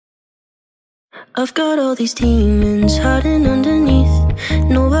I've got all these demons hiding underneath.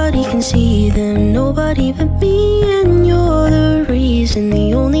 Nobody can see them, nobody but me. And you're the reason,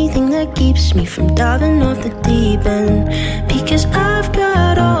 the only thing that keeps me from diving off the deep end. Because I've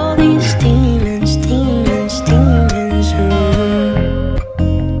got all these demons, demons, demons.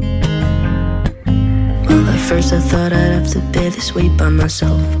 Well, at first I thought I'd have to bear this weight by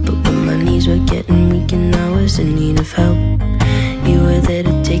myself, but when my knees were getting weak and I was in need of help, you were there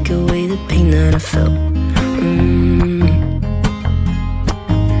to take away the pain that I felt.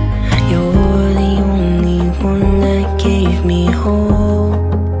 You're the only one that gave me hope.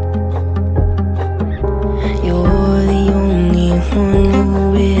 You're the only one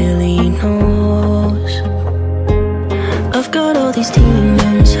who really knows. I've got all these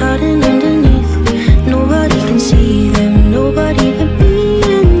demons hiding underneath. Nobody can see them, nobody but me.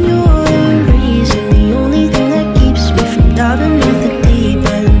 And you're the reason, the only thing that keeps me from diving off the deep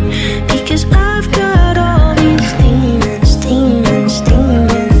end. Because I've got all these demons, demons,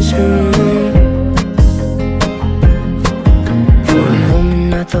 demons. For a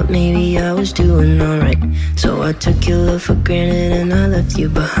moment I thought maybe I was doing alright, so I took your love for granted and I left you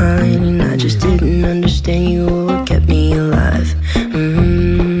behind. And I just didn't understand you were what kept me alive.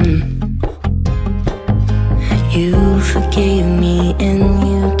 You forgave me and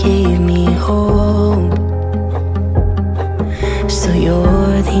you gave me hope. Still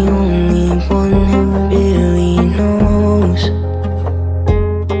you're the only one who really knows.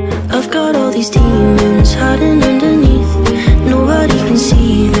 I've got all these demons hiding underneath. Nobody can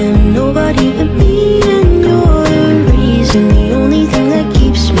see them, nobody but me. And you're the reason, the only thing that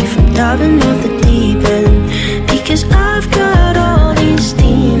keeps me from diving off the deep end. Because I've got all these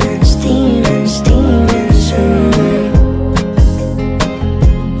demons, demons, demons.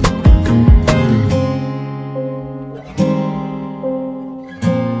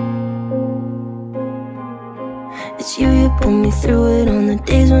 It's you pull me through it on the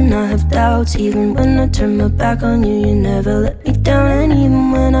days when I have doubts. Even when I turn my back on you, you never let me down. And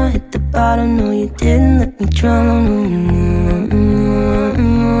even when I hit the bottom, no, you didn't let me drown.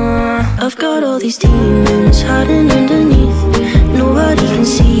 I've got all these demons hiding underneath. Nobody can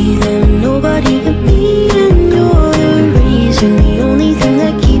see